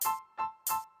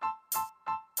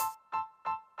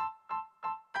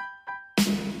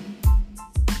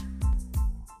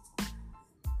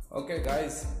Okay,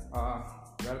 guys,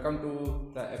 welcome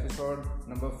to the episode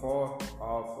number 4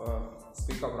 of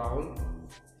Speak Up Rahul.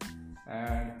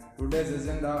 And today's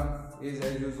agenda is,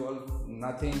 as usual,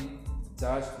 nothing,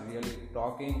 just really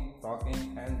talking,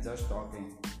 and just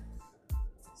talking.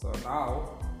 So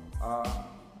now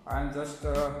I'm just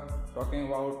talking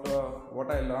about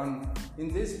what I learned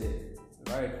in this day,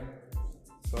 right?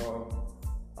 So,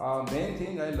 main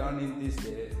thing I learned in this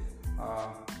day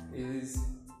is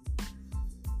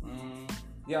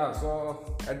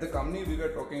so at the company we were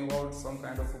talking about some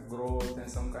kind of growth and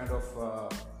some kind of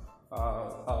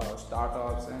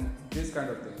startups and this kind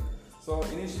of thing. So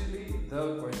initially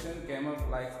the question came up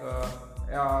like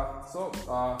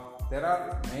there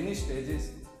are many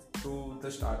stages to the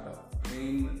startup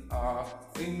in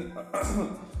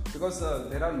because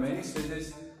there are many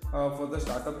stages for the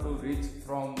startup to reach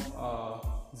from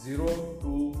 0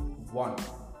 to 1.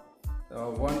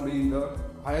 One being the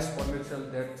highest potential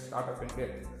that startup can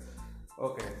get.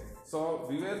 Okay, so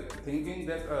we were thinking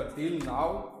that till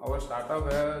now our startup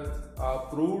has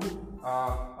proved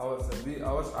our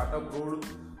startup proved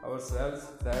ourselves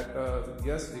that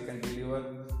yes, we can deliver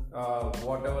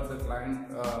whatever the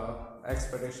client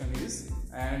expectation is,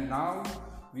 and now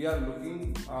we are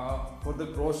looking for the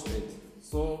growth stage.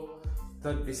 So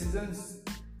the decisions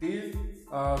which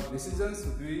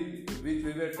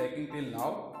we were taking till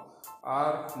now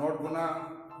are not gonna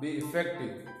be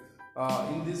effective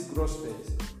in this growth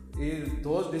stage.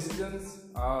 Those decisions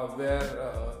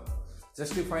were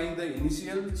justifying the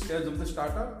initial stage of the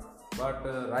startup, but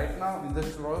right now in the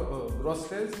growth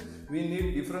stage we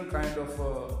need different kind of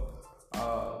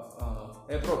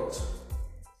approach.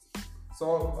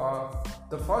 So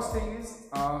the first thing is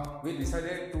we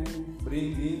decided to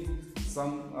bring in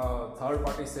some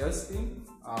third-party sales team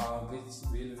which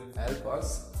will help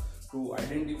us to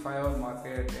identify our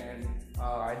market and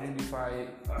identify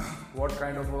what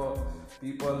kind of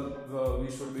people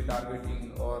we should be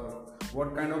targeting or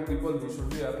what kind of people we should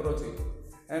be approaching.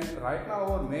 And right now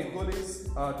our main goal is,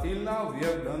 till now we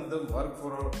have done the work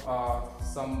for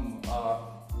some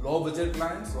low budget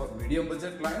clients or medium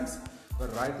budget clients,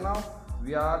 but right now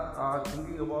we are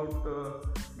thinking about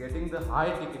getting the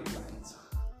high ticket clients.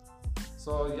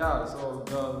 So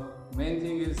the main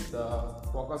thing is the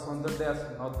focus on the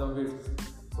depth, not the width.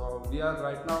 So we are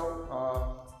right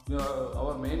now,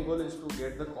 our main goal is to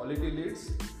get the quality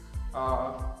leads,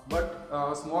 but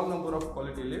a small number of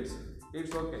quality leads,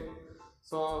 it's okay.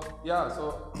 So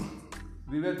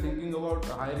we were thinking about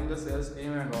hiring a sales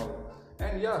team and all.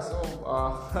 And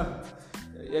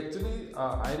actually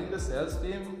hiring a sales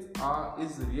team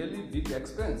is really big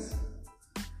expense.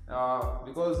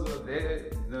 Because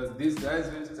these guys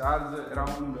will charge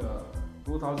around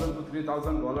 $2,000 to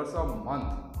 $3,000 a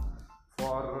month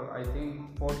for I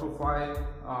think 4 to 5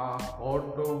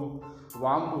 hot to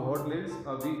warm to hot leads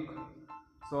a week.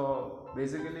 So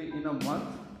basically in a month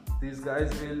these guys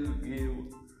will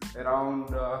give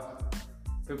around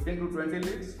 15 to 20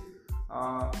 leads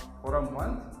for a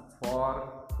month for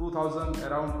around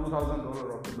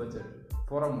 $2,000 of the budget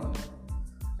for a month.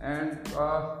 And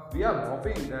we are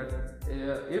hoping that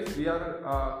if we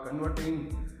are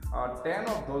converting 10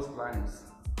 of those clients,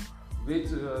 which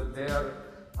they are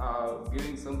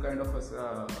giving some kind of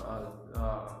a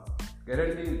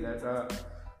guarantee that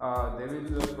they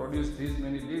will produce these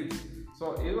many leads.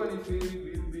 So even if we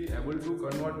will be able to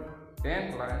convert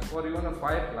 10 clients or even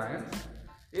 5 clients,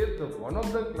 if one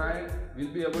of the clients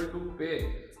will be able to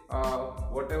pay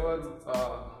whatever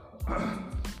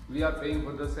we are paying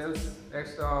for the sales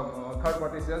third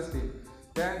party sales team,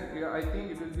 then I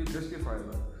think it will be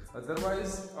justifiable.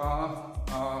 Otherwise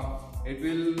it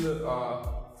will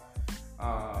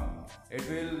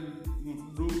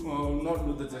not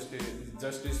do the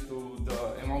justice to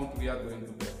the amount we are going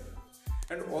to pay.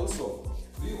 And also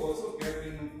we also kept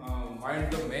in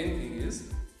mind the main thing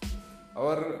is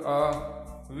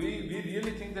we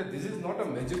really think that this is not a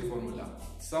magic formula.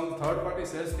 Some third party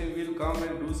sales team will come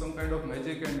and do some kind of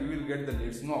magic and we will get the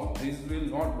leads. No, this will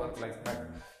not work like that.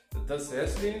 The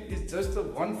sales team is just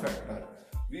one factor.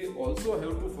 We also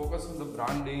have to focus on the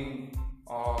branding,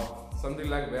 something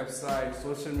like website,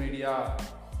 social media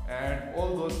and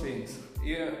all those things.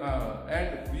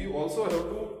 And we also have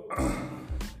to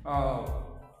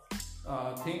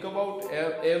think about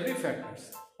every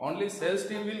factors. Only sales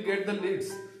team will get the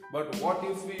leads. But what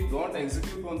if we don't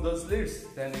execute on those leads?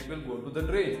 Then it will go to the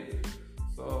drain.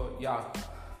 So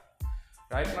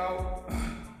right now,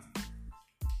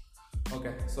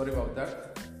 okay, sorry about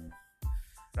that.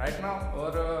 Right now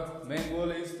our main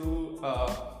goal is to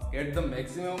get the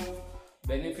maximum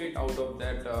benefit out of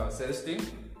that sales team,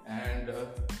 and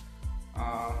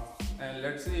uh, and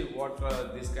let's see what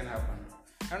this can happen.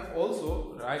 And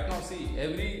also right now, see,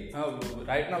 every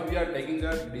right now we are taking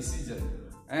a decision,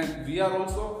 and we are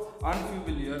also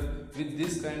unfamiliar with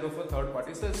this kind of a third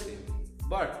party sales team,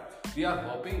 but we are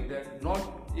hoping that not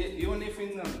even if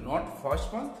in not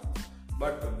first month,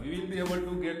 but we will be able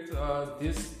to get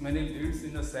this many leads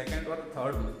in the second or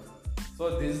third month.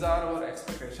 So these are our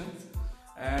expectations,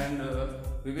 and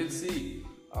we will see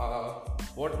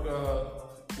what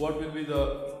will be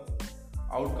the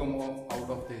outcome out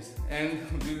of this, and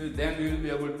we will be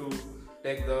able to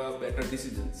take the better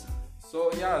decisions.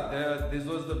 So yeah, this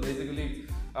was the basically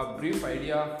a brief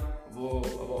idea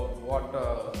about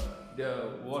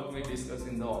what we discussed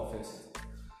in the office.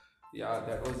 Yeah,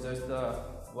 that was just the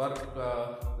work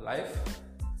life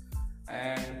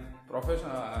and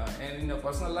professional, and in the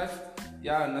personal life,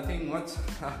 yeah, nothing much.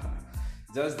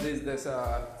 Just this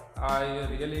I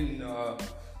really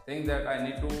think that I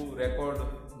need to record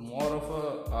more of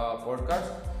a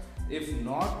podcast, if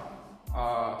not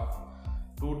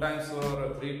 2 times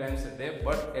or 3 times a day,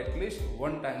 but at least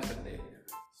 1 time a day,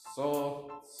 so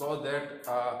that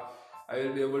I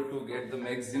will be able to get the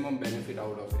maximum benefit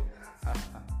out of it.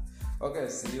 Okay,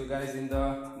 see you guys in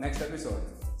the next episode.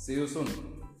 See you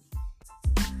soon.